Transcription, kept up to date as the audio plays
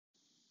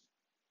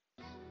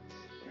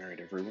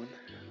everyone.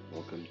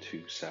 Welcome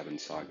to Sabin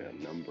Saga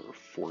number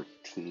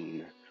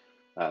 14.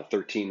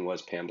 13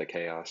 was Panda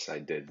Chaos. I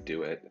did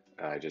do it.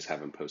 I just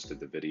haven't posted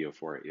the video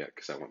for it yet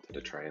because I wanted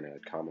to try and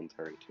add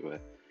commentary to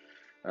it.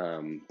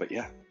 But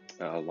yeah,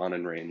 Lon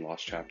and Rain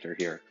Lost Chapter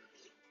here.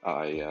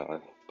 I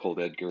pulled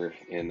Edgar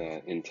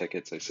in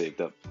tickets. I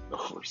saved up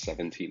over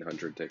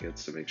 1,700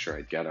 tickets to make sure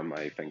I'd get them.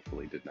 I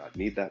thankfully did not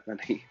need that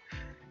many.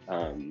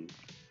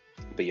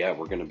 But yeah,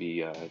 we're going to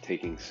be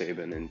taking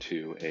Sabin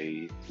into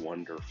a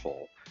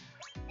wonderful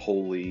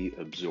Holy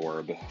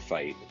Absorb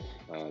fight.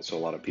 So a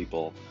lot of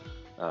people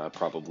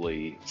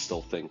probably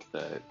still think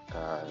that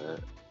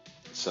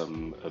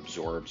some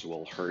absorbs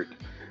will hurt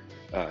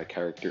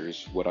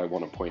characters. What I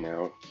want to point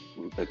out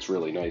that's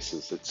really nice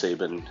is that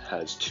Sabin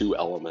has two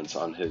elements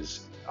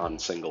on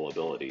single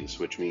abilities,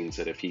 which means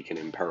that if he can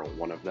imperil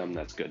one of them,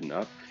 that's good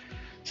enough.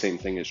 Same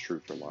thing is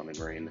true for Lon and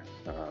Rain.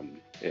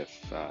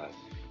 If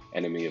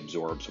enemy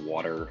absorbs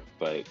water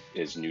but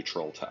is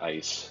neutral to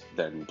ice,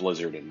 then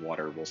Blizzard and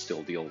water will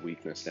still deal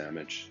weakness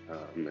damage,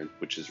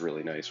 which is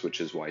really nice, which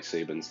is why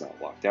Sabin's not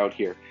locked out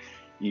here.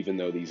 Even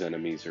though these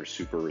enemies are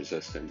super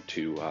resistant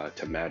to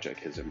magic,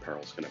 his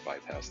imperil's going to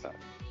bypass that.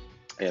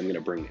 And I'm going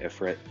to bring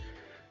Ifrit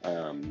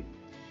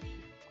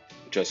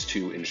just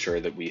to ensure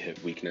that we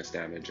hit weakness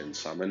damage and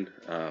summon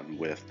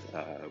with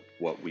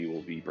what we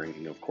will be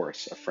bringing, of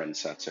course, a Friend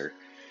Setzer,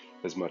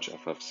 as much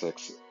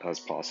FF6 as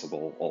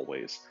possible,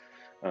 always.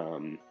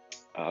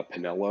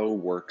 Penelo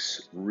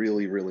works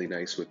really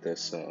nice with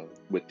this,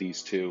 with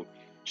these two.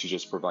 She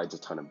just provides a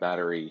ton of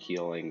battery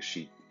healing.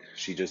 She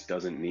just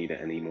doesn't need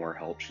any more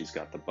help. She's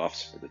got the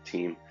buffs for the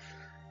team,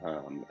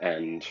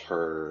 and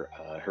her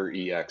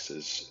EX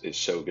is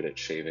so good at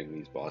shaving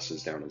these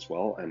bosses down as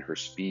well. And her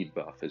speed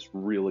buff is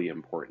really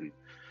important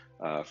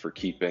for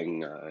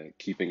keeping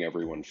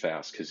everyone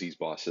fast, because these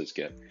bosses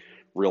get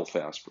real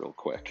fast real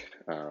quick.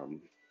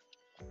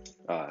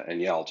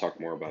 And yeah, I'll talk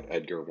more about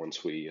Edgar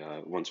once we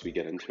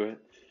get into it.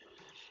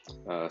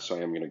 So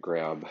I am going to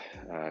grab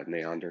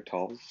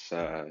Neanderthals.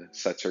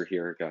 Setzer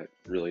here got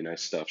really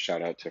nice stuff.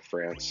 Shout out to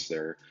France.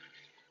 They're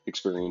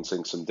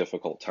experiencing some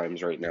difficult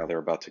times right now. They're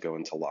about to go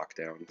into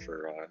lockdown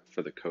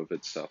for the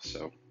COVID stuff.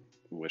 So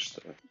wish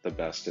the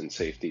best and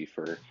safety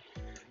for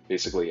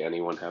basically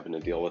anyone having to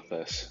deal with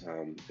this.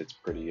 It's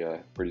pretty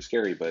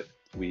scary, but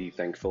we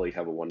thankfully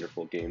have a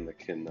wonderful game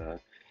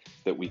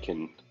that we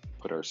can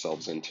put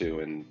ourselves into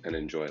and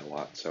enjoy a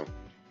lot. So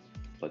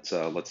let's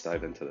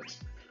dive into this.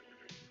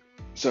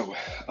 So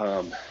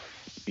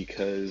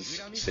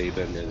because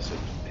Sabin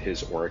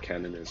his Aura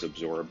Cannon is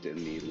absorbed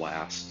in the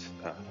last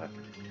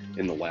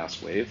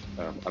wave,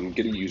 I'm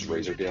gonna use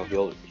Razor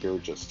Gale here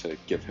just to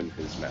give him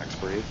his max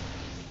brave.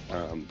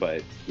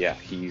 But yeah,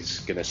 he's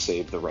gonna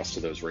save the rest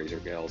of those Razor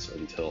Gales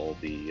until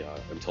the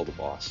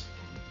boss.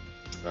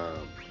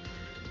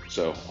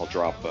 So I'll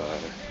drop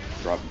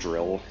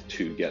Drill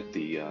to get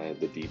the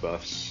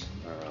debuffs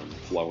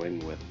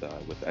flowing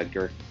with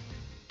Edgar.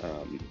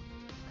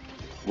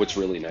 What's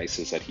really nice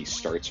is that he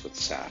starts with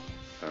Sap.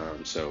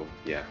 So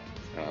yeah,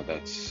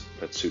 that's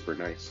super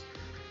nice.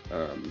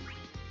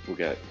 We'll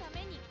get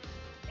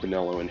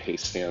Penelo and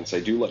Haste Stance. I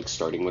do like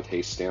starting with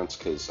Haste Stance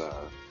because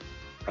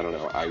I don't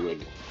know.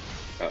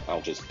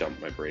 I'll just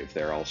dump my Brave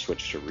there. I'll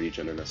switch to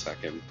Regen in a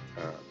second.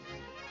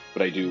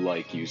 But I do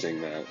like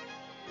using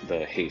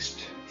the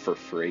haste for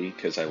free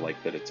because I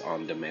like that it's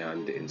on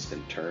demand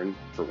instant turn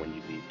for when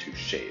you need to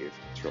shave.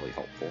 It's really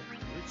helpful.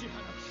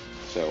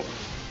 So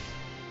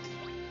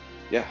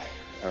yeah,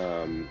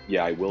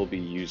 I will be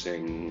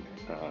using,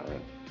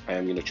 I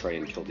am going to try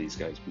and kill these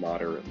guys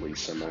moderately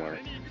similar.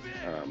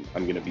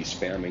 I'm going to be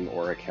spamming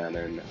Aura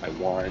Cannon. I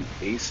want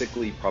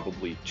basically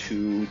probably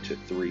 2 to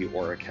 3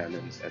 Aura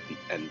Cannons at the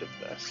end of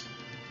this.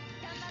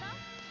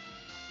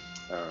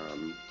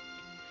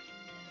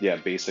 Yeah,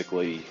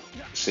 basically,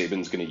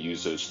 Sabin's going to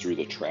use those through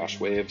the trash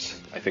waves.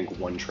 I think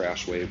one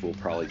trash wave will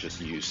probably just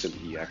use some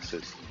EXs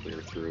to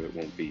clear through. It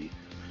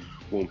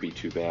won't be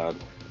too bad.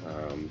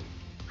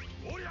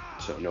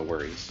 So no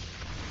worries.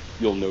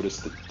 You'll notice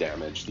the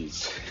damage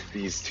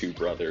these two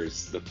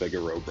brothers, the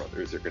Figaro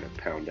Brothers, are going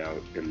to pound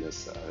out in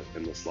this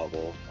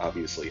level.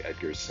 Obviously,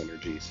 Edgar's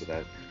synergy,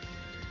 so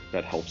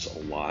that helps a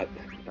lot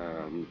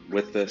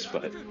with this,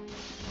 but.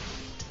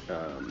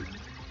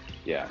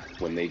 Yeah,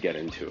 when they get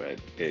into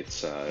it,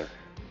 it's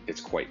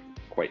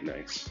quite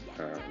nice.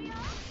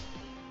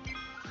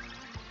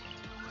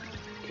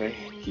 Okay,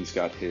 he's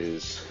got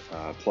his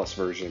plus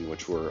version,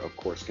 which we're of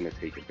course going to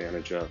take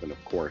advantage of, and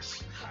of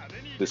course,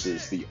 this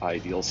is the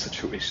ideal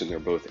situation. They're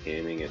both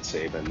aiming at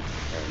Sabin,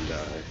 and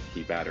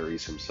he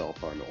batteries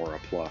himself on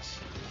Aura Plus,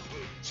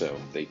 so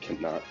they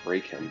cannot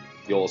break him.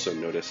 You'll also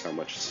notice how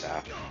much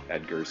sap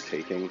Edgar's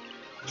taking.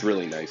 It's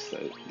really nice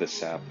that the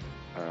sap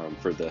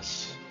for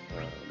this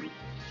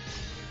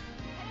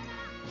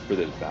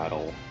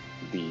battle,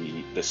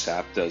 the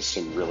sap does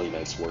some really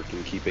nice work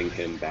in keeping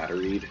him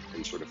batteried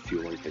and sort of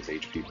fueling his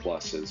HP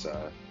plus.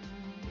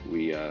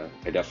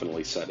 I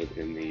definitely said it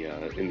in the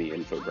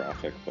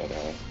infographic, but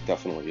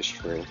definitely is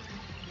true.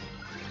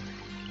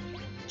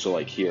 So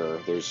like here,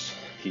 there's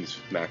he's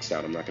maxed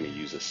out. I'm not going to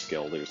use a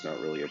skill. There's not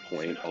really a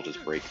point. I'll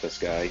just break this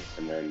guy,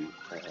 and then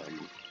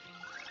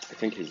I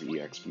think his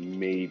EX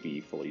may be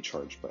fully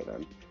charged by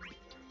then.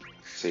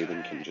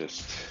 Sabin can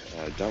just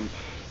dump.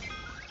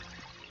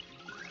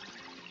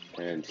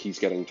 And he's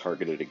getting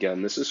targeted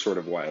again. This is sort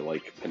of why I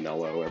like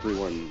Penelo.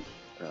 Everyone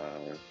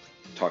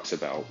talks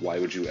about why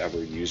would you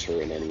ever use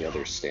her in any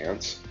other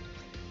stance.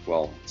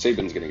 Well,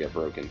 Sabin's going to get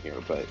broken here,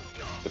 but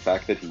the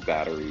fact that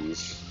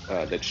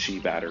she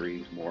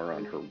batteries more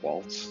on her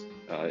waltz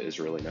is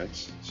really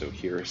nice. So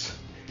here's,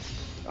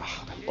 I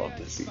love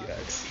this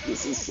EX.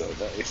 This is so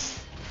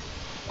nice.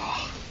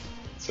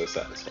 So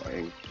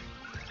satisfying.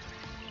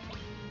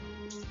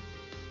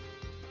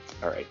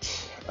 All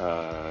right.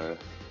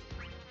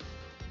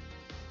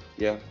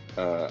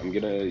 I'm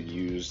gonna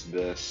use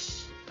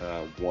this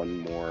one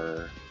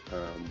more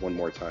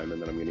time,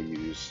 and then I'm gonna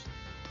use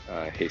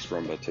Haste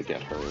Rumba to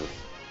get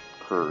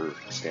her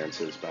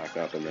stances back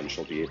up, and then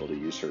she'll be able to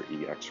use her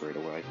EX right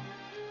away.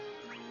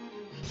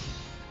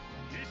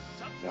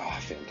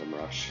 Phantom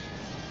Rush.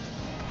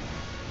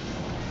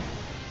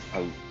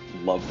 I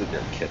love that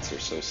their kits are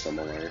so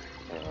similar.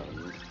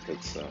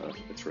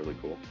 It's really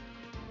cool.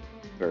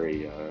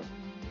 Very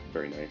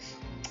nice.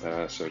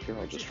 So here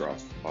I'll just draw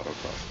auto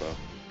crossbow.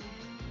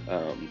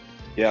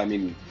 I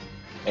mean,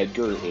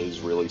 Edgar is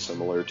really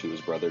similar to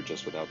his brother,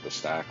 just without the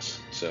stacks.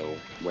 So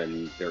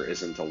when there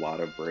isn't a lot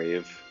of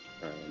Brave,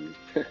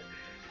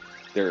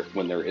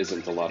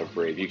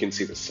 you can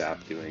see the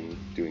sap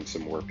doing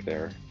some work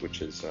there,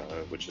 which is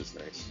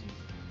nice.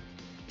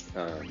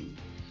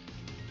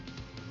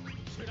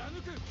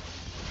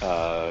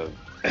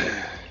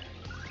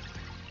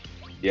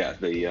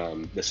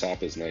 The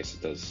sap is nice.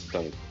 It does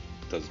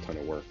a ton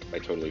of work. I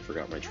totally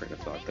forgot my train of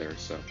thought there,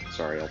 so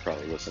sorry. I'll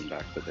probably listen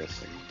back to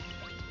this and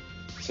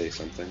say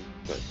something,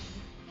 but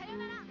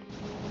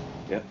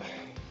yep.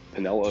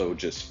 Penelo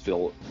just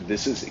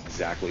this is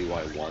exactly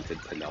why I wanted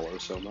Penelo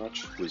so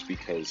much, was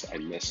because I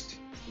missed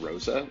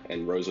Rosa,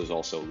 and Rosa's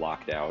also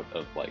locked out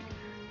of like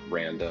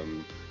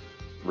random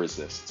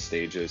resist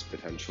stages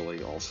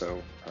potentially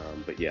also.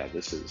 But yeah,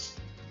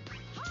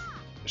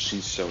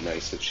 she's so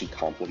nice that she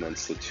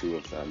complements the two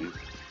of them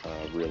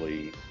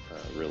really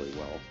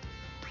well.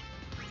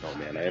 Oh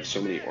man, I have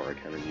so many Aura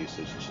Cannon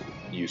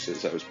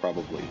uses. I was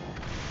probably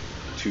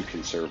too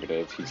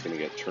conservative. He's gonna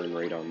get turn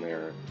rate on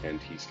there, and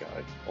he's got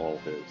all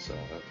his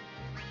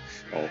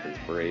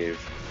Brave.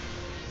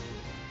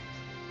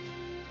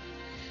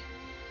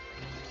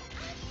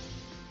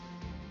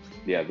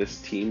 Yeah,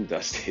 this team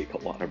does take a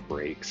lot of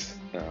breaks.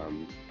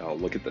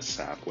 Look at the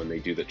sap. When they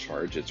do the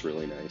charge, it's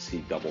really nice. He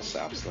double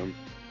saps them.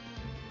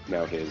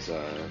 Now his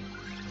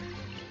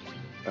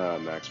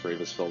max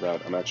Brave is filled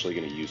out. I'm actually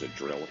going to use a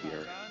drill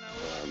here.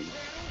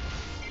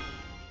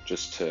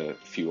 Just to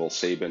fuel.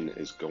 Sabin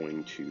is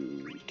going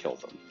to kill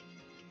them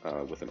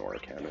with an Aura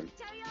Cannon.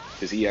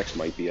 His EX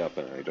might be up,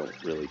 and I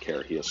don't really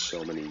care. He has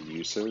so many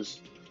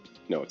uses.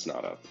 No, it's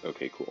not up.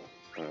 Okay, cool.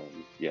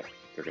 Yeah,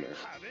 they're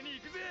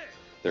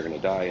gonna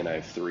die, and I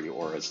have 3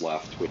 auras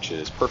left, which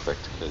is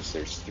perfect because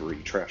there's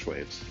 3 trash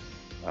waves.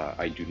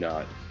 I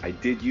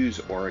did use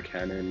Aura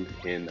Cannon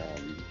in.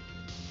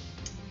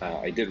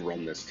 I did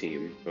run this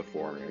team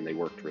before, and they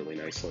worked really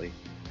nicely.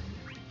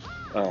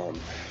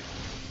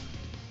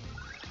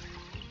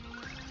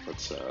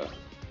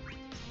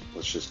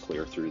 Let's just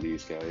clear through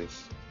these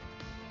guys.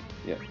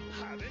 Yeah.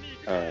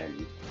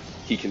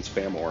 He can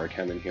spam Aura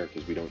Cannon here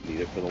because we don't need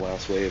it for the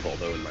last wave,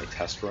 although in my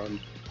test run,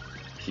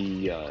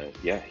 he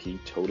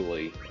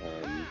totally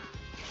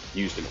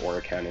used an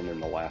Aura Cannon in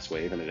the last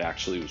wave, and it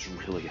actually was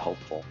really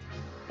helpful.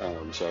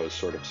 So I was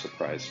sort of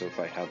surprised. So if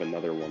I have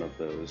another one of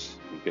those,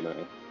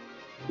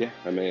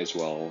 I may as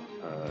well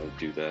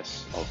do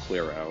this. I'll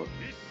clear out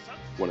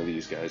one of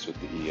these guys with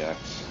the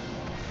EX.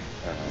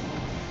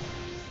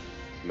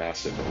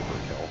 Massive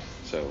overkill,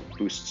 so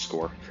boost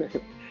score.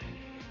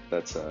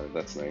 That's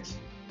nice.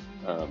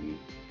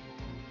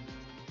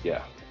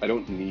 Yeah, I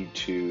don't need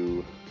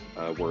to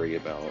worry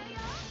about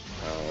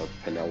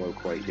Penelo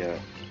quite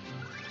yet.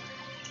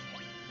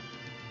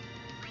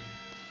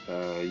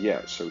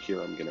 So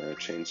here I'm gonna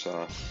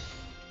chainsaw,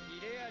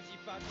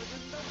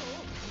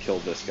 kill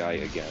this guy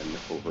again,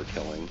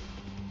 overkilling,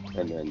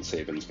 and then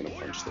Sabin's gonna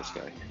punch this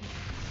guy.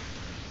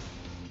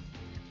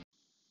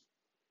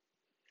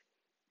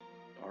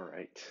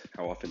 Alright,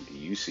 how often do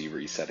you see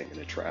resetting in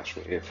a trash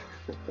wave?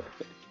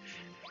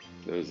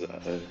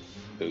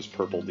 Those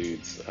purple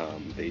dudes,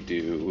 they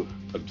do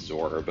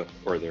absorb,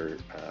 or what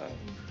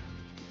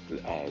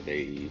are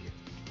they?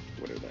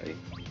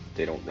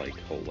 They don't like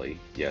holy.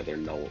 Yeah, they're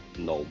null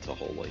to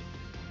holy.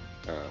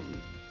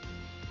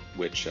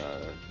 Which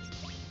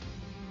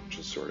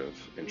is sort of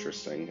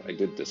interesting. I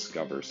did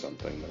discover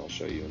something that I'll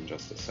show you in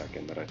just a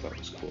second that I thought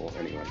was cool.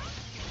 Anyway,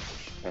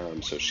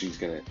 so she's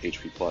gonna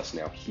HP plus.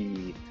 Now I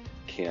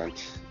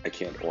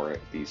can't aura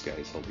these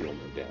guys, he'll deal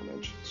no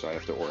damage. So I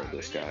have to aura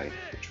this guy,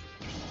 which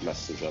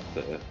messes up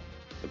the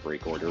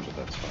break order, but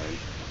that's fine.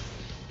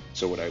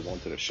 So what I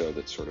wanted to show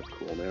that's sort of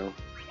cool now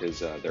is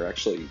they're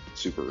actually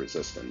super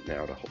resistant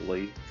now to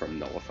Holy from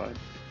Nullified.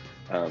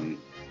 Um,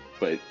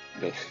 but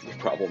the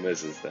problem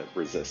is that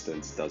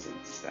resistance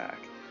doesn't stack.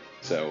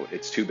 So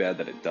it's too bad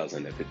that it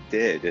doesn't. If it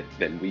did,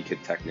 then we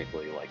could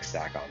technically like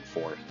stack on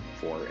four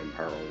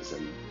imperils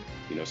and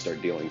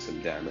start dealing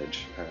some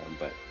damage.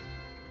 But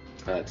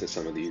to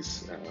some of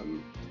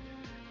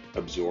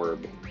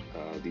absorb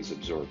these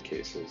absorb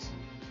cases.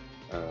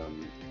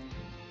 Um,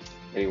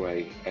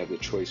 anyway, I have the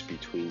choice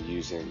between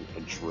using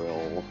a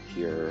drill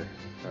here.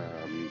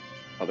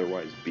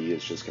 Otherwise, B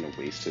is just going to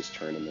waste his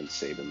turn, and then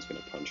Sabin's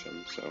going to punch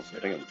him. So I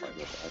think I'm fine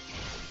with that.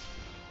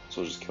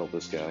 So I'll just kill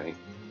this guy.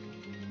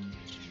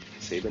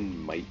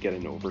 Sabin might get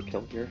an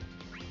overkill here.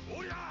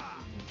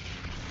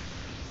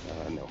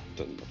 No,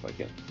 doesn't look like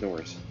it. No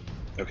worries.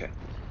 Okay,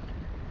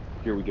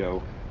 here we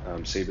go.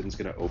 Sabin's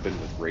going to open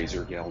with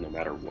Razor Gale no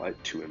matter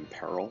what to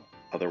imperil.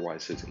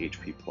 Otherwise, his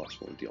HP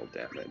plus won't deal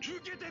damage.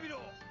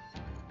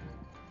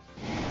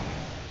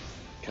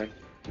 Okay,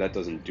 that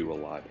doesn't do a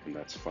lot, and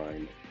that's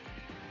fine.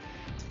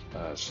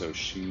 So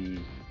she,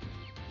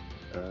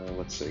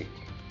 let's see.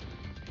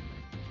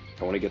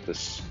 I want to get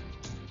this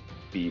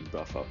speed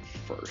buff up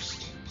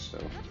first, so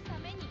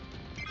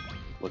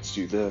let's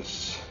do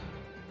this.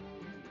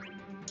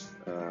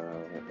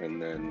 And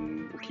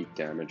then we'll keep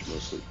damage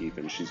mostly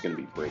even. She's going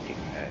to be breaking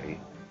A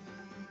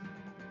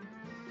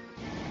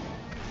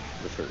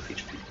with her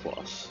HP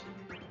plus.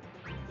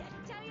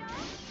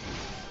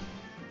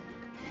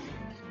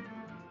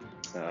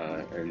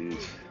 And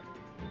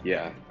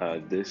yeah,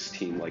 this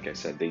team, like I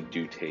said, they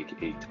do take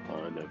a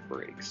ton of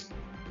breaks.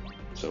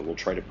 So we'll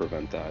try to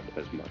prevent that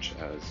as much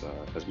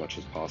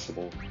as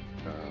possible.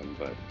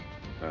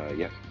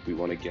 Yeah, we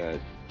want to get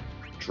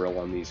drill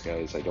on these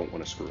guys. I don't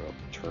want to screw up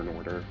turn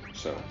order,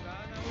 so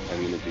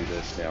I'm going to do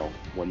this now.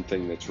 One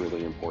thing that's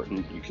really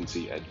important, you can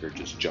see Edgar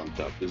just jumped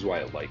up. This is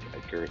why I like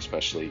Edgar,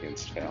 especially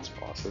against fast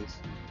bosses.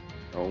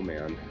 Oh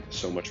man,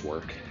 so much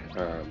work,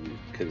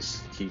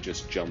 because he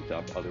just jumped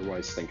up.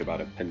 Otherwise, think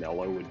about it,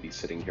 Penelo would be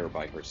sitting here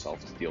by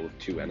herself to deal with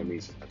 2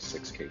 enemies and have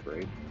 6k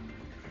break.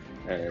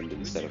 And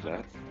instead of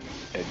that,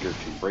 Edgar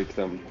can break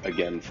them,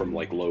 again from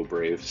like low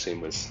brave,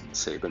 same as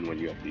Sabin when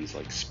you have these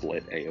like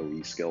split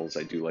AoE skills.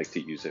 I do like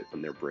to use it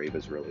when their brave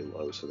is really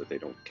low so that they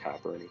don't cap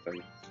or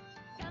anything.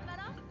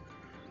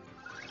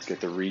 Let's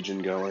get the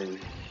region going.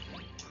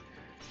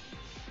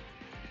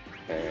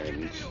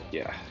 And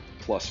yeah,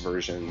 plus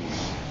versions,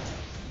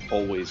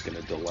 always going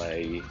to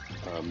delay.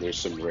 There's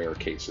some rare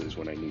cases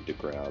when I need to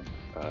grab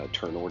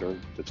turn order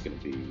that's going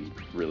to be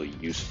really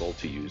useful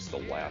to use the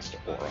last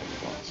aura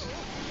plus.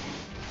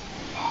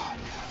 Oh,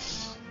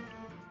 yes.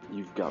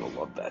 You've got to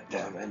love that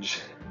damage.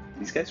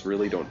 These guys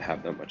really don't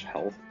have that much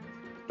health,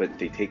 but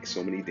they take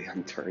so many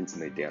damn turns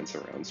and they dance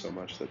around so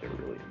much that they're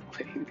really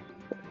annoying.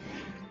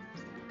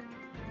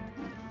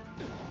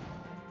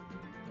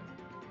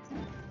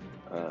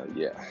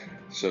 Yeah,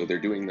 so they're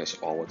doing this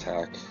all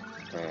attack,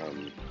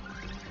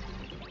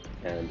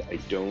 and I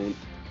don't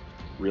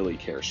really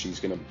care. She's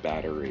gonna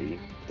battery.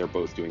 They're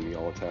both doing the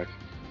all attack.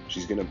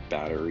 She's gonna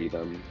battery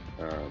them,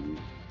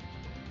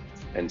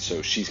 and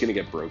so she's gonna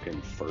get broken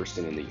first,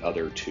 and then the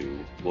other 2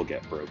 will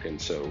get broken.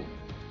 So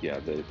yeah,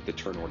 the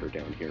turn order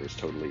down here is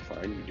totally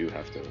fine. You do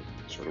have to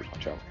sort of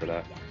watch out for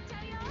that.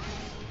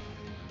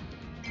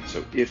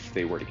 So if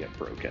they were to get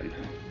broken,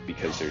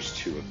 because there's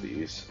 2 of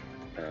these,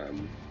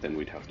 then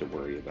we'd have to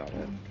worry about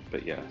it.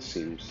 But yeah,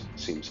 seems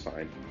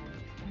fine.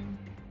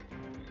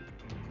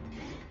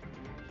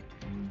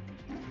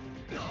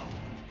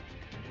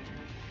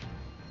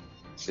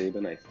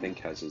 Sabin, I think,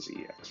 has his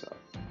EX up.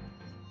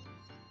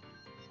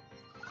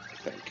 I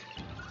think.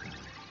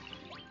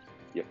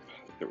 Yep,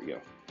 there we go.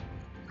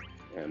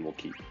 And we'll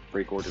keep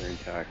break order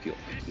intact. You'll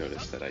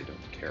notice that I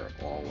don't care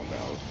at all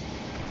about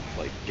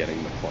like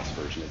getting the plus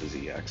version of his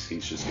EX.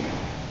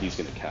 He's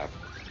gonna cap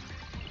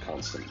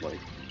constantly,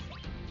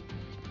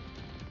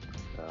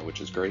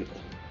 which is great.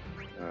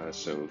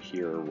 So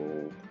here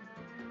we'll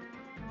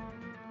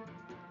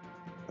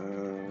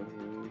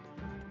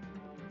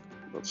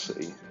let's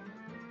see.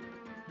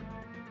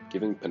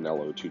 Giving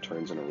Penelo 2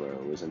 turns in a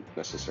row isn't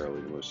necessarily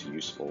the most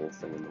useful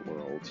thing in the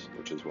world,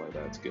 which is why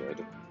that's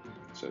good.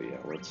 So yeah,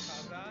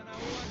 let's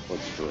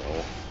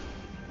drill.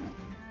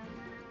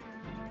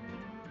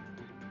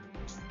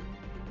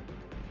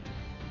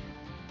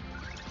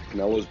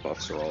 Penelo's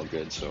buffs are all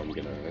good, so I'm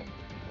gonna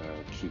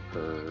keep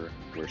her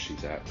where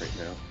she's at right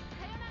now.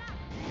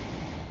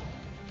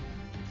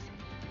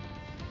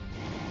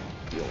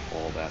 Deal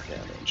all that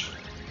damage.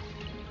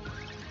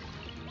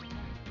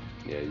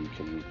 Yeah, you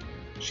can.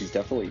 She's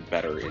definitely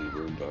better in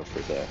Roomba for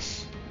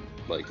this.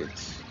 Like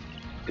it's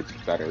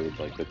better.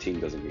 Like the team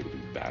doesn't need to be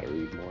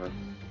batteried more,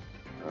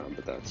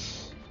 but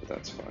that's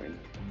fine.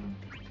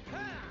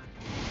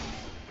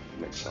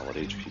 Nice solid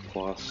HP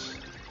plus.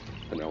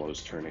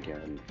 Penelo's turn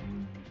again.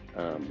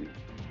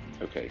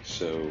 Okay,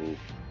 so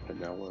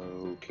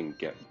Penelo can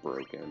get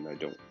broken. I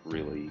don't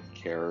really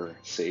care.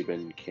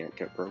 Sabin can't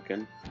get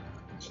broken.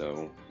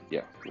 So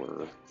yeah,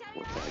 we're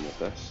fine with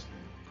this.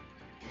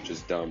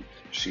 Just dump.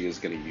 She is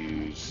going to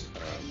use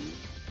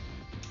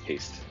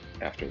haste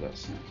after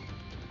this.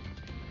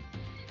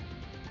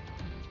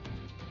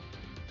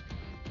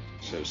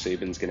 So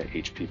Sabin's gonna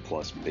HP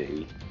plus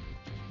B.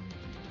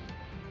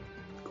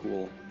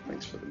 Cool,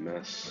 thanks for the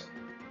miss.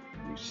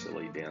 You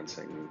silly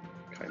dancing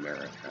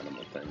chimera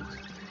animal things.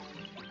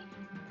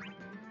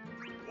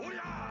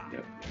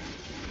 Yep,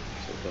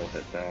 so they'll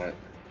hit that.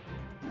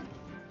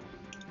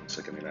 Looks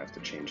like I'm gonna have to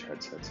change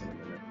headsets in a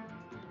minute.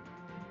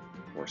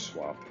 Or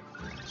swap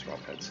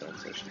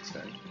headsets, I should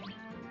say.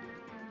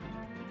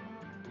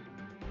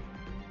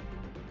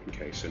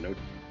 Okay, so no,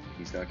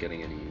 he's not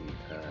getting any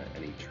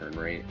turn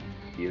rate.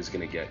 He is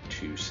going to get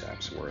 2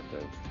 saps worth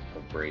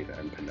of Brave,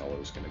 and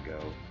Penelo's going to go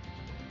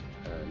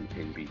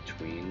in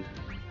between.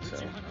 So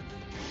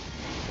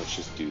let's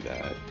just do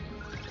that.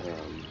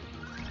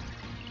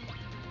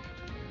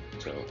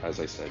 So as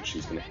I said,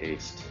 she's going to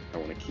haste. I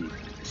want to keep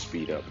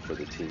speed up for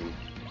the team.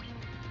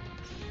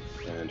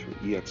 And her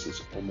EX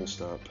is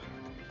almost up.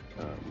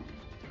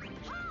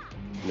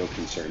 No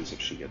concerns if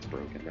she gets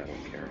broken, I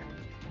don't care.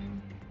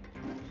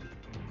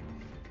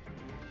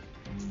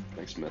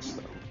 Nice miss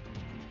though.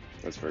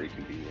 That's very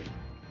convenient.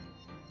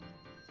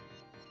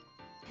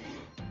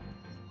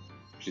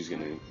 She's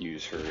gonna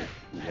use her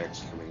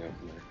EX coming up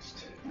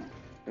next.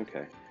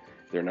 Okay.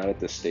 They're not at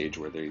this stage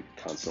where they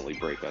constantly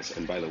break us.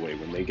 And by the way,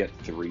 when they get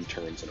 3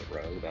 turns in a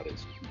row, that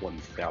is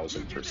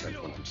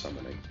 1000% when I'm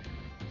summoning.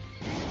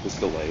 This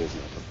delay is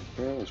not perfect.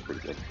 Oh, that was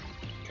pretty good.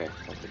 Okay,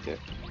 I'll take it.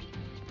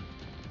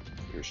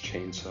 Here's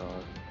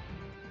Chainsaw.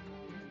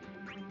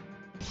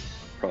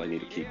 Probably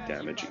need to keep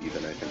damage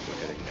even. I think we're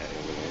hitting A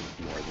a little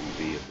more than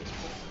B at this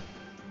point.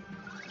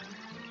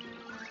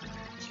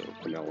 So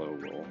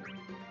Penelo will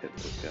hit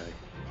this guy.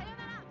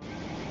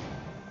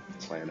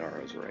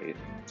 Sayonara's right.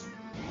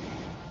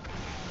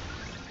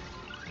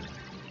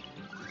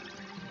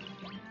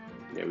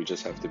 Yeah, we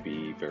just have to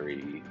be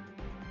very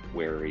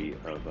wary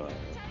of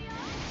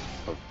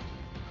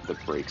the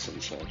breaks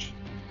and such.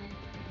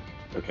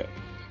 Okay,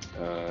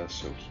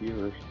 so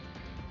here,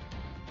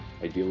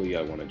 ideally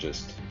I want to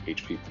just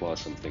HP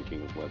plus. I'm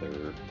thinking of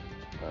whether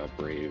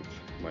Brave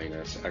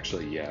minus.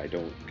 Actually, yeah, I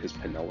don't, because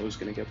Penelo's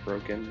going to get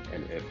broken,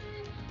 and if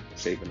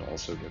Sabin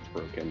also gets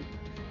broken,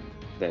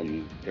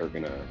 then they're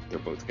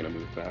both gonna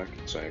move back.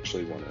 So I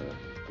actually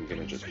I'm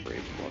gonna just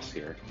Brave plus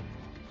here.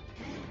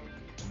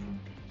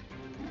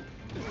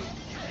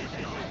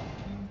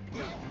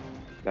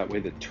 That way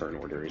the turn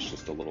order is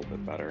just a little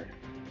bit better.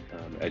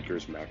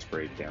 Edgar's max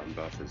Brave down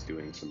buff is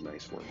doing some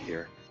nice work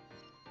here.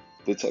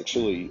 That's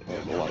actually,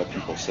 a lot of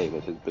people say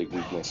that his big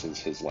weakness is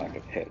his lack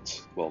of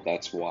hits. Well,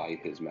 that's why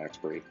his max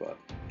Brave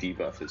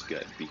debuff is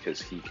good,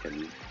 because he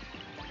can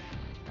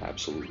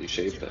absolutely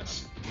shave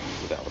this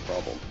without a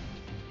problem.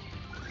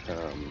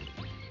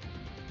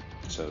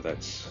 So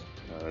that's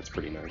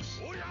pretty nice.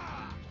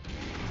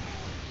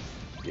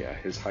 Yeah,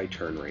 his high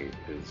turn rate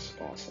is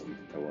awesome.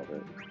 I love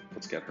it.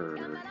 Let's get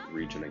her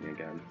regioning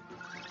again.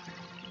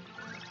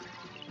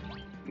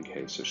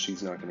 Okay, so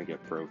she's not going to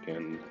get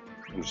broken.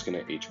 I'm just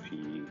going to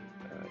HP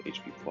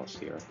plus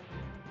here.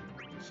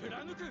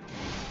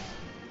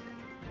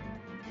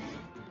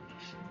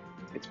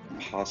 It's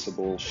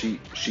possible she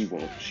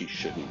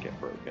shouldn't get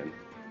broken,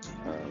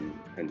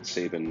 and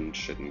Sabin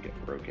shouldn't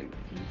get broken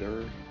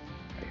either.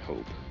 I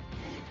hope.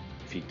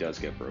 If he does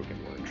get broken,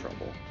 we're in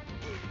trouble.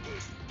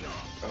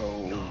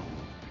 Oh,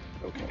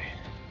 okay.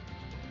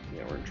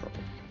 Yeah, we're in trouble.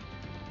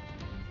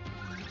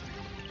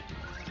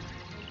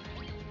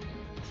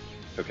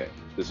 Okay,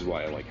 this is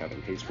why I like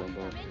having haste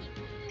rumble.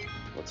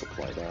 Let's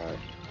apply that.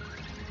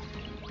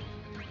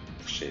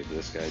 Shave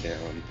this guy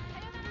down.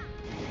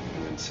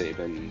 And then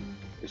Sabin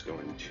is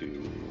going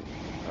to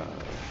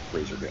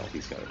Razor Veil.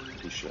 He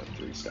should have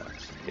 3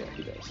 stacks. Yeah,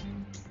 he does.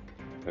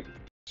 Okay.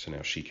 So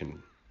now she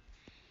can.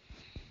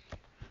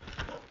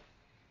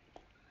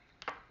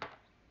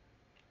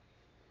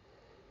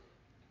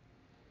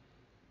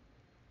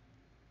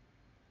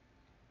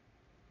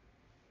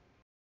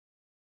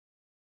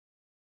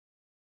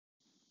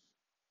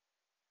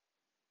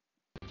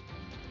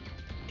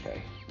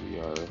 Okay,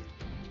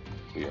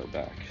 we are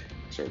back.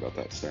 Sorry about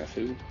that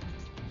snafu.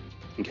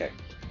 Okay,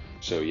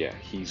 so yeah,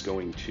 he's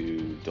going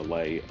to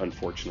delay.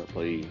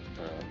 Unfortunately,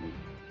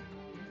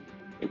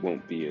 it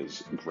won't be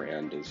as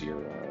grand as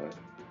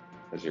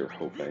you're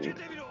hoping,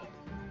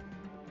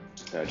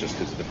 just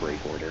because of the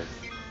break order.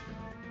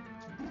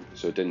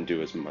 So it didn't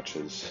do as much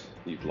as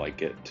you'd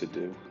like it to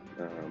do,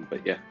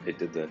 but yeah, it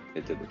did the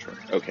trick.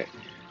 Okay,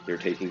 they're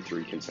taking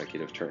 3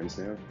 consecutive turns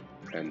now,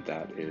 and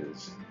that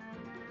is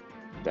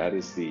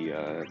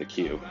the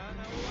cue.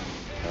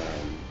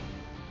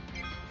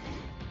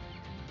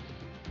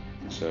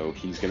 So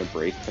he's gonna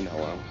break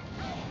Penelo.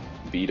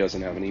 B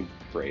doesn't have any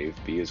Brave.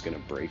 B is gonna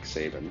break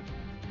Sabin.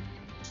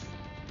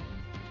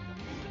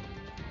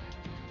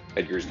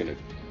 Edgar's gonna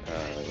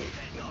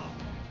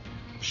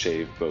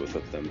shave both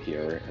of them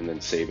here, and then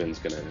Sabin's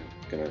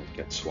gonna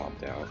get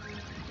swapped out.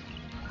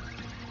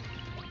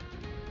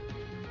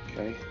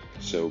 Okay,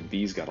 so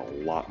B's got a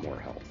lot more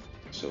health.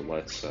 So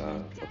let's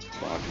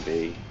clock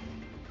B.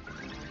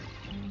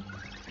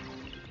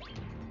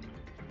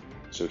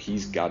 So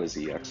he's got his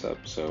EX up,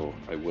 so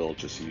I will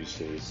just use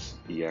his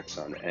EX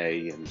on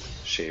A and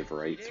shave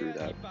right through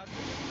that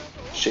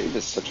Shave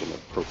is such an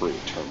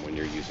appropriate term when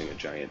you're using a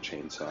giant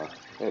chainsaw.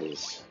 That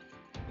is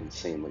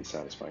insanely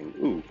satisfying.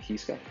 Ooh,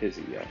 he's got his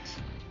EX.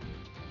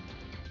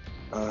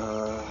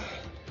 I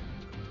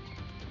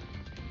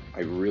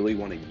really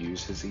want to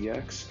use his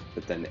EX,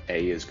 but then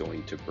A is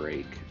going to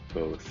break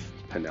both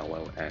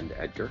Penelo and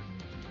Edgar,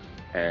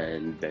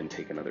 and then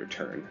take another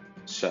turn.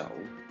 So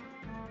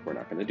we're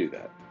not going to do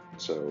that.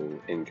 So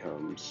in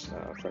comes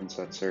Friend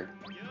Setzer.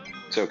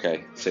 It's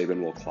okay.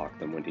 Sabin will clock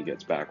them when he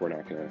gets back. We're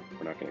not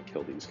gonna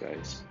kill these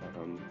guys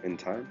in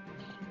time.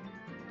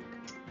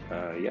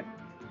 Yeah.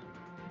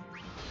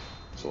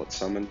 So let's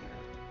summon.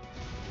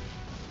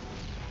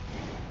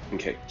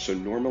 Okay. So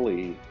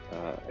normally,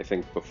 I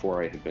think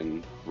before I had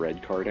been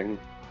red carding.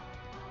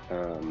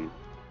 Man,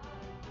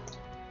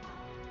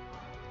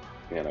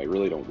 I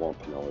really don't want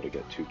Penelo to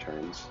get 2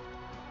 turns.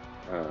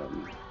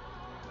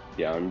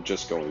 Yeah, I'm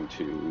just going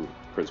to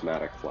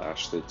Prismatic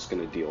Flash. That's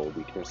going to deal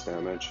weakness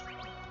damage.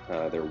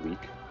 They're weak,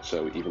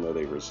 so even though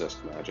they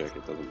resist magic,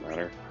 it doesn't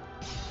matter.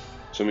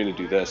 So I'm going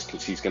to do this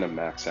because he's going to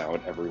max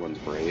out everyone's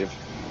Brave,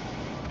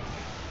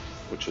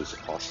 which is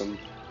awesome.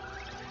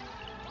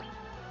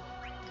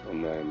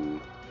 And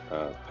then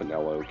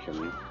Penelo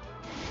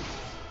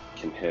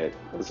can hit.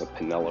 What is a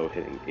Penelo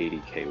hitting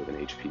 80k with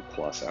an HP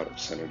plus out of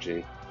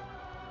synergy?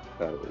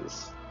 That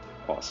is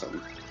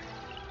awesome.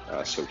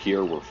 So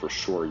here we're for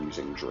sure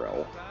using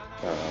Drill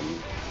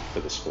for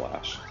the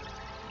splash.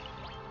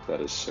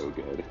 That is so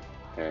good.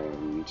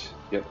 And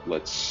yep,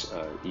 let's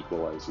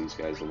equalize these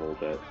guys a little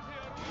bit.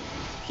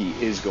 He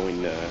is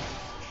going to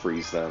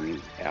freeze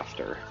them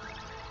after,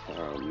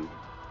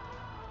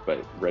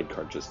 but red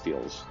card just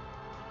deals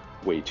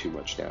way too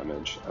much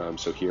damage.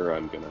 So here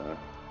I'm gonna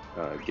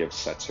give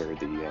Setzer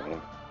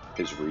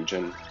his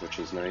regen, which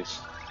is nice.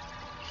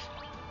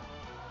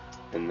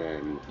 And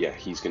then yeah,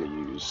 he's gonna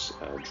use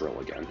Drill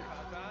again.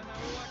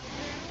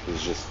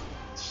 It's just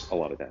a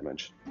lot of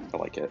damage. I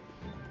like it.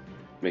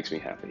 Makes me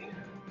happy.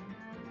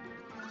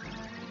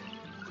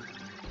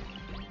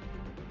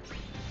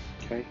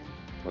 Okay,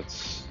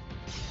 let's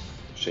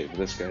shave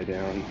this guy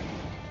down.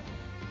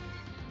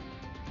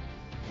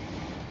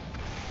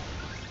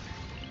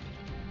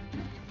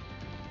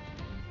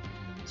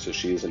 So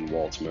she's in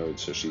waltz mode,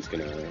 so she's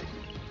gonna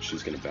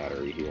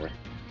battery here,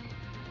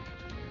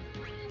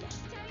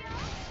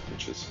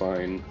 which is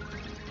fine.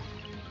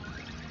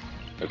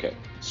 Okay,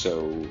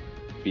 so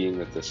being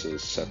that this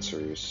is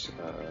Setzer's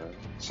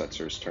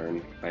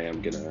turn, I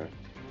am gonna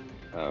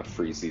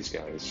freeze these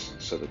guys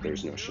so that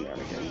there's no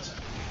shenanigans.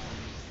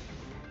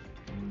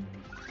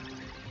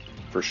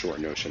 For sure,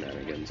 no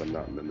shenanigans. I'm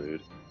not in the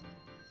mood.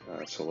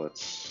 So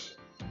let's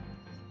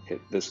hit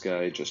this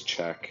guy, just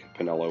check.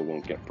 Penelo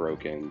won't get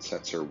broken.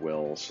 Setzer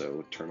will,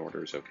 so turn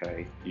order is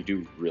okay. You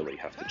do really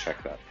have to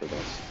check that for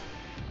this.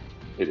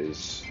 It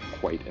is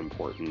quite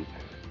important.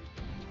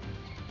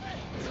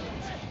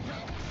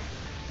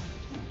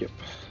 Yep.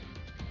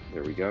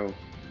 There we go.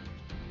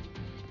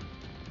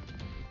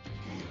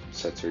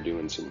 Setzer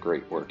doing some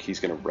great work. He's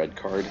going to red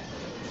card.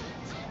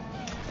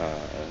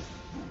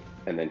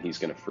 And then he's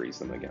going to freeze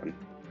them again.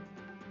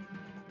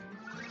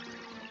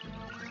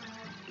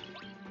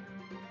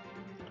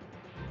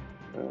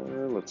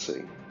 Let's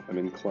see. I'm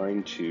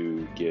inclined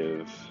to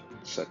give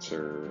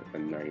Setzer a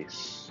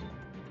nice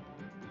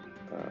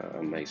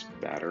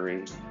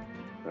battery.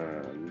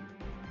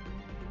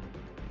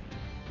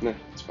 Nah,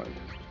 it's fine.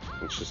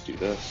 Let's just do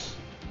this.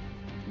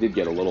 He did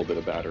get a little bit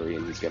of battery,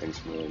 and he's getting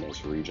some really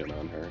nice regen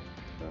on her.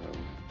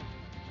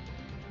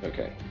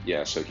 Okay,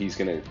 yeah, so he's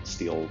gonna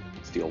steal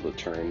the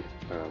turn,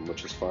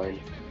 which is fine.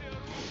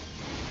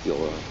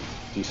 Deal a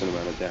decent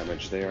amount of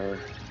damage there.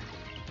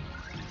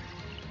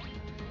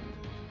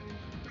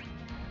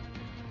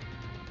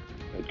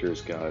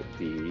 Edgar's got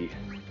the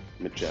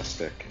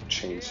majestic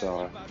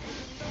chainsaw,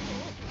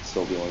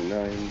 still dealing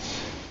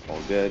 9s,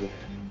 all good.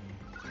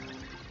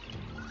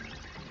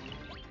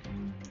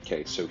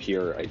 Okay, so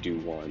here I do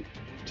want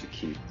to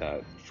keep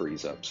that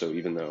freeze up. So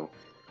even though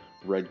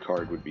red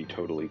card would be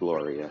totally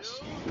glorious,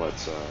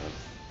 let's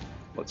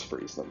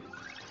freeze them.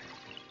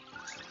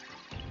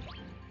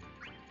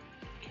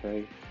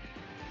 Okay.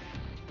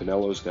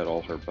 Penelo's got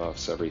all her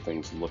buffs.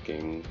 Everything's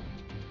looking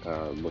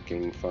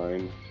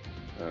fine.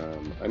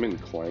 I'm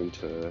inclined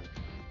to,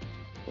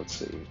 let's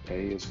see, A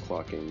is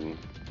clocking.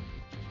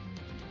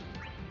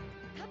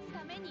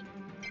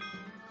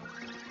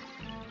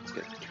 Let's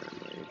get turn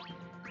rate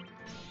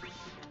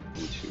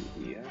into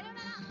EX.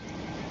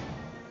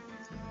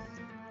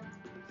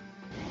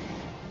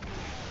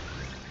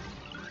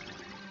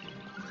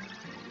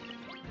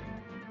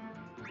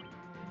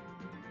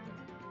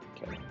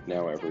 Okay,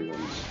 now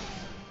everyone's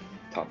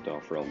topped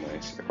off real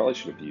nice. I probably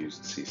should have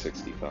used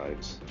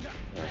C65s.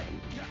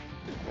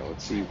 Now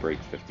let's see you break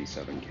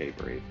 57k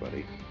Brave,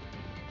 buddy.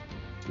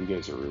 You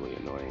guys are really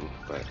annoying,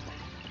 but...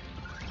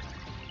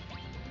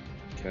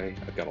 Okay,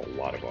 I've got a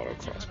lot of auto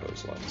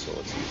crossbows left, so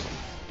let's use them.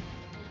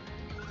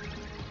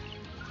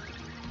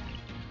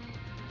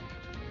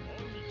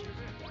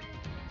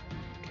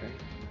 Okay,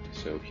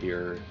 so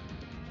here,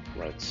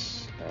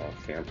 let's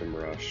Phantom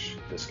Rush.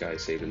 This guy,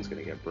 Sabin's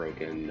going to get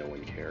broken. No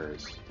one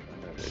cares.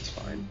 It's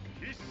fine.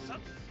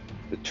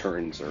 The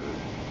turns are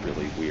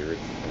really weird,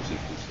 as you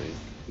can see.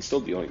 He's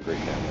still dealing great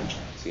damage.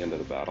 It's the end of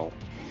the battle.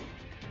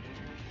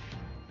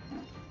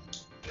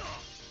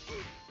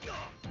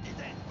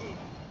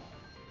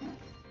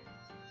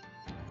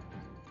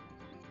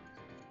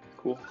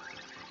 Cool.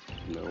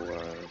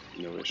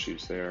 No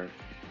issues there.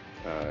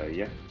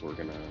 Yeah, we're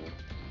gonna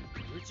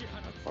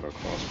auto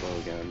crossbow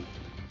again.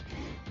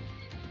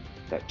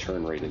 That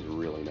turn rate is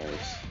really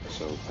nice.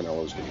 So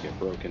Penelo's gonna get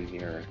broken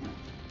here.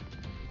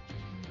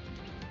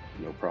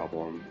 No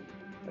problem.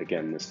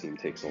 Again, this team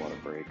takes a lot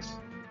of breaks.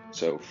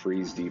 So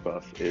freeze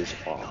debuff is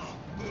off.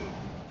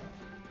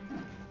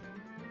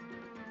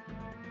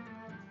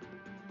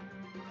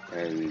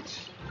 And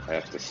I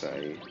have to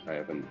say, I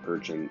have an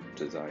urgent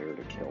desire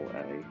to kill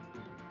A.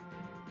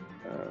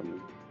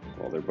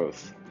 Well, they're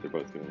both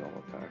doing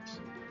all attacks.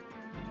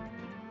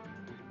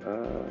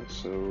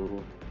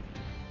 So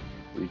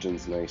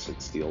Region's nice.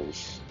 It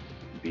steals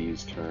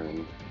B's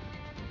turn.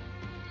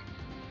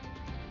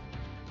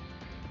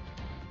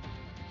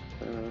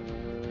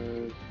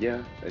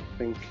 Yeah, I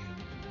think.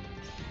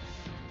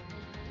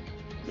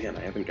 Man, I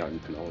haven't gotten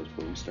Penelo's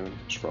Brimstone.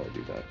 I should probably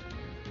do that.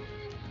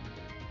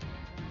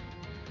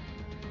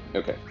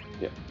 Okay,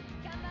 yeah.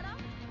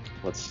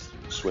 Let's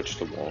switch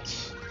to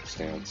Walt's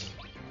stance.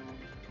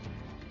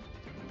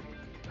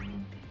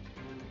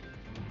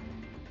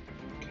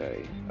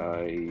 Okay,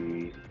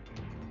 I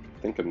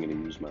think I'm going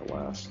to use my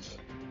last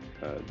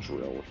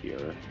drill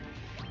here.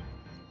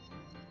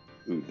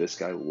 Ooh, this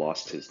guy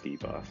lost his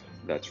debuff.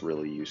 That's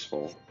really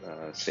useful.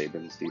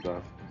 Sabin's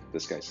debuff.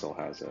 This guy still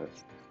has it.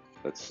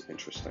 That's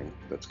interesting.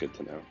 That's good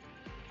to know.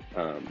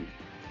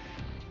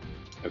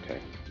 Okay,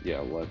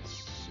 yeah,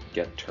 let's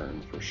get turn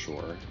for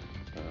sure.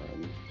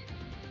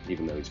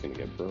 Even though he's going to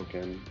get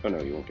broken. Oh no,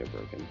 he won't get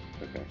broken.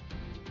 Okay.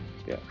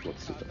 Yeah,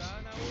 let's do this.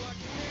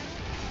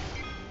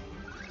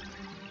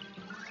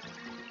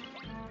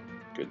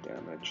 Good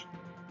damage.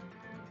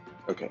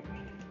 Okay.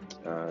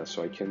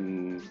 So I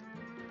can...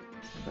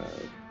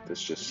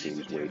 this just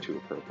seems way too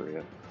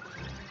appropriate.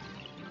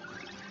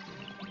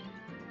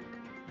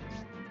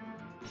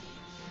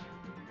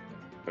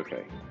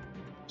 Okay.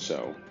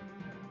 So,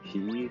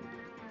 it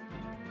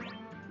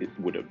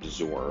would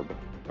absorb...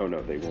 Oh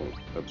no, they won't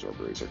absorb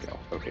Razor Gal.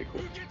 Okay,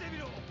 cool.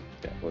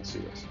 Yeah, let's do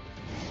this.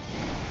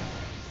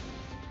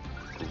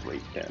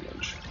 Great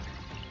damage.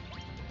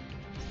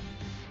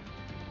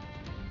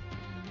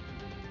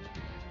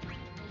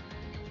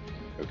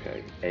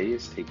 Okay, A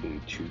is taking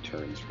 2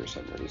 turns for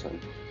some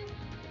reason,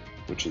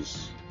 which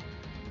is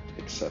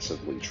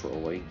excessively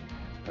trolly.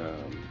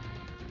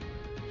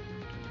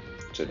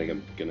 So I think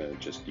I'm gonna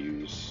just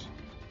use...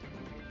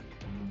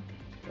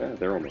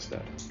 they're almost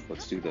dead.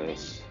 Let's do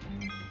this.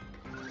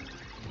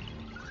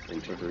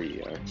 Into her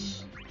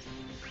EX.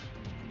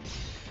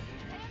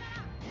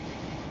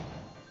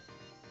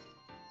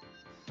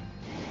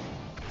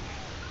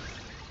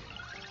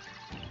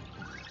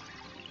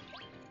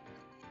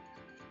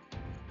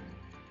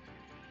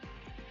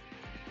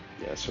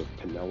 Yeah, so if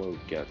Penelo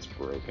gets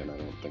broken, I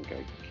don't think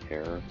I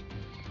care.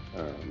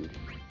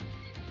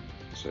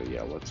 So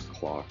yeah, let's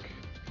clock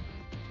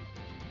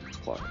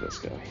this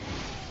guy.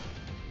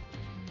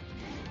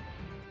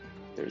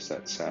 There's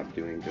that sap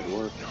doing good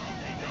work.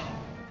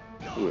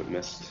 Ooh, it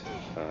missed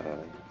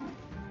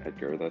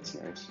Edgar, that's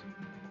nice.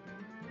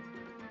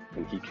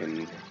 And he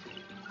can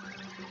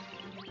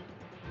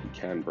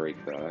break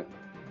that.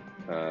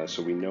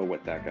 So we know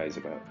what that guy's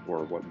about,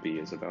 or what B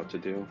is about to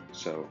do.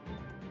 So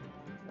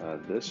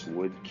this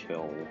would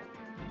kill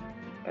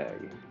A.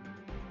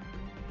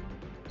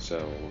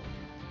 So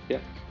yeah,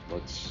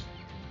 let's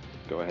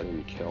go ahead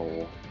and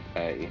kill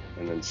A,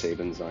 and then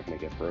Sabin's not going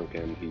to get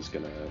broken. He's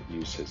going to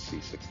use his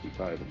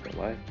C65 and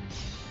delay.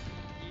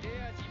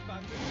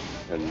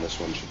 And this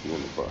one should be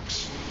in the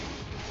books.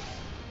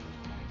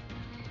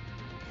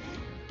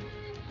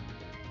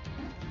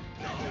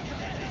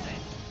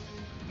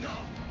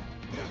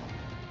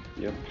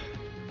 Yep,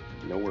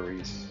 no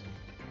worries.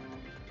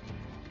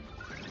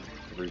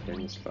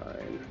 Everything's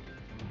fine.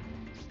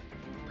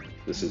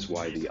 This is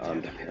why the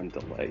on-demand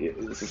delay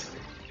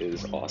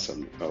is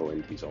awesome. Oh,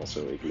 and he's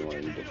also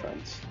ignoring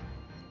defense.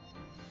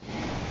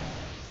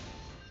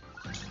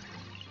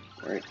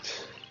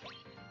 Alright.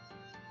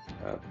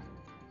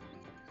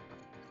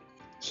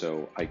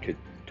 So I could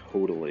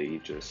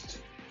totally just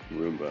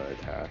Roomba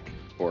attack,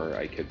 or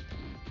I could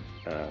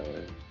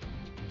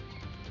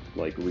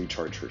like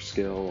recharge her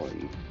skill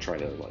and try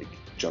to like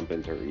jump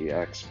into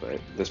her EX, but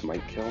this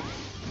might kill.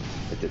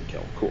 It did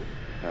kill. Cool.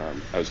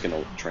 I was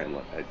gonna try and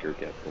let Edgar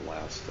get the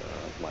last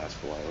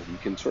blow. You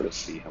can sort of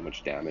see how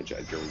much damage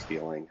Edgar is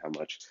dealing, how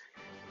much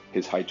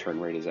his high turn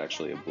rate is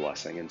actually a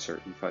blessing in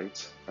certain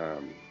fights.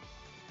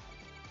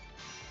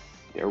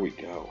 There we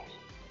go.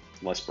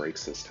 Less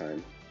breaks this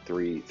time.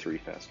 Three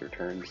faster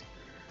turns.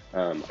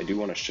 I do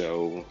want to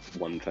show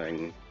one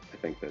thing I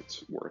think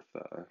that's worth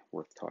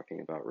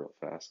talking about real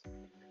fast.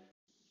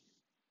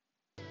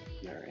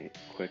 All right,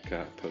 quick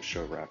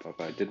post-show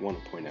wrap-up. I did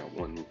want to point out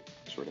one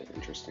sort of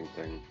interesting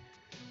thing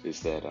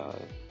is that I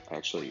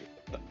actually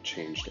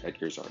changed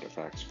Edgar's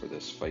artifacts for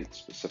this fight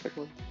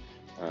specifically,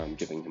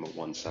 giving him a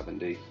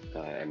 170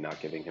 and not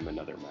giving him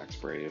another Max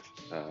Brave.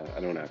 I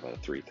don't have a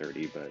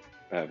 330, but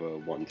I have a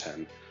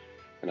 110,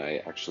 and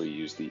I actually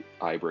used the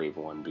iBrave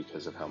one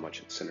because of how much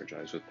it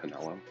synergized with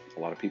Penelo. A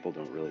lot of people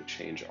don't really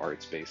change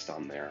arts based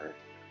on their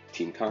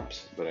team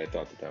comps, but I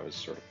thought that that was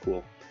sort of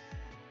cool.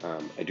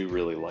 I do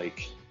really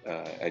like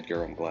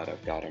Edgar. I'm glad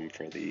I've got him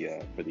for the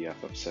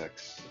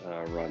FF6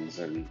 runs,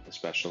 and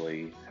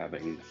especially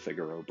having the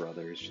Figaro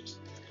Brothers just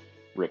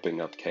ripping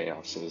up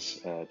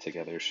chaoses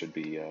together should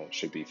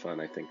be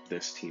fun. I think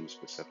this team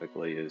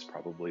specifically is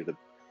probably the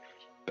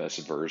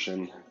best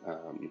version.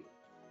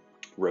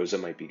 Rosa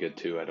might be good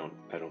too. I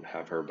don't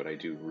have her, but I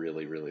do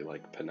really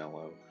like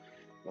Penelo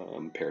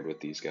paired with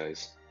these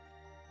guys.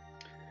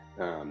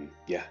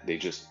 Yeah, they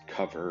just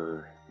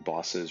cover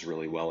bosses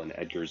really well, and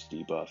Edgar's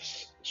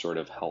debuffs sort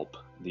of help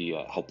the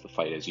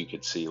fight. As you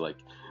could see, like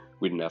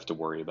we didn't have to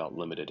worry about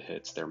limited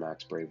hits. Their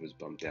max brave was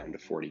bumped down to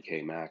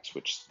 40k max,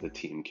 which the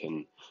team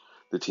can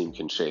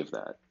shave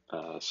that.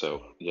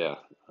 So yeah,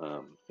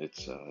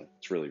 it's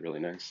really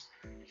nice.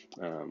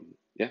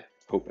 Yeah,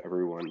 hope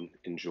everyone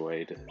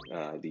enjoyed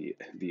the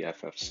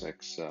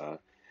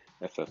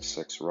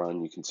FF6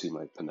 run. You can see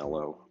my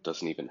Penelo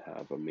doesn't even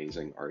have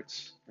amazing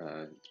arts.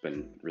 It's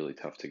been really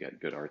tough to get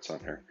good arts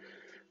on her.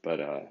 But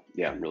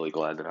yeah, I'm really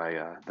glad that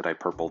I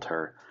purpled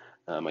her.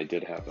 I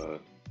did have a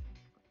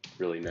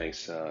really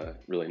nice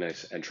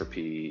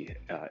entropy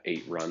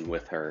 8 run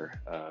with her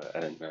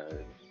and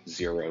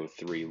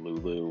 0-3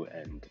 Lulu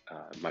and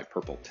my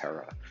purple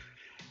Terra.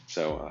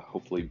 So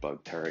hopefully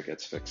Bug Terra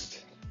gets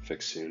fixed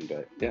soon.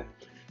 But yeah,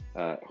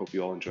 hope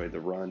you all enjoyed the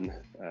run.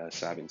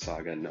 Sabin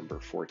Saga number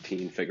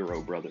 14,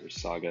 Figaro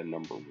Brothers Saga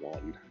number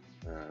 1.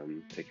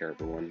 Take care,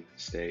 everyone.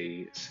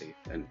 Stay safe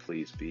and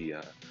please be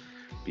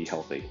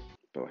healthy.